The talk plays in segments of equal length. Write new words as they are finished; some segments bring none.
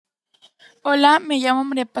Hola, me llamo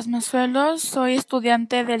María Paz Mazuelos, soy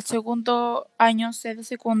estudiante del segundo año C de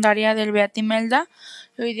secundaria del Melda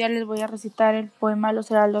y hoy día les voy a recitar el poema Los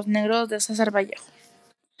heraldos negros de César Vallejo.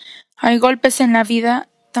 Hay golpes en la vida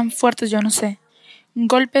tan fuertes, yo no sé,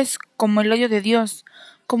 golpes como el odio de Dios,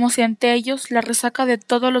 como si ante ellos la resaca de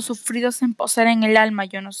todo lo sufrido se empozara en el alma,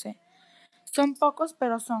 yo no sé. Son pocos,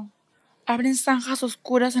 pero son. Abren zanjas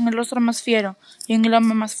oscuras en el rostro más fiero y en el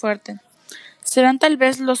lomo más fuerte. ¿Serán tal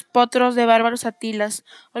vez los potros de bárbaros Atilas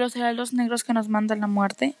o los heraldos negros que nos manda la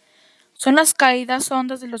muerte? Son las caídas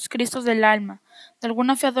hondas de los Cristos del alma, de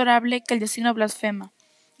alguna fe adorable que el destino blasfema.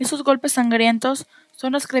 Esos golpes sangrientos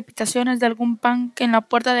son las crepitaciones de algún pan que en la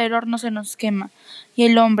puerta del horno se nos quema, y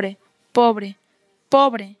el hombre, pobre,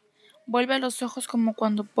 pobre, vuelve los ojos como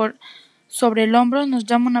cuando por sobre el hombro nos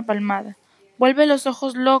llama una palmada. Vuelve los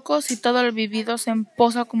ojos locos y todo lo vivido se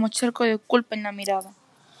empoza como charco de culpa en la mirada.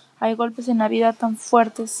 Hay golpes en la vida tan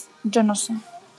fuertes, yo no sé.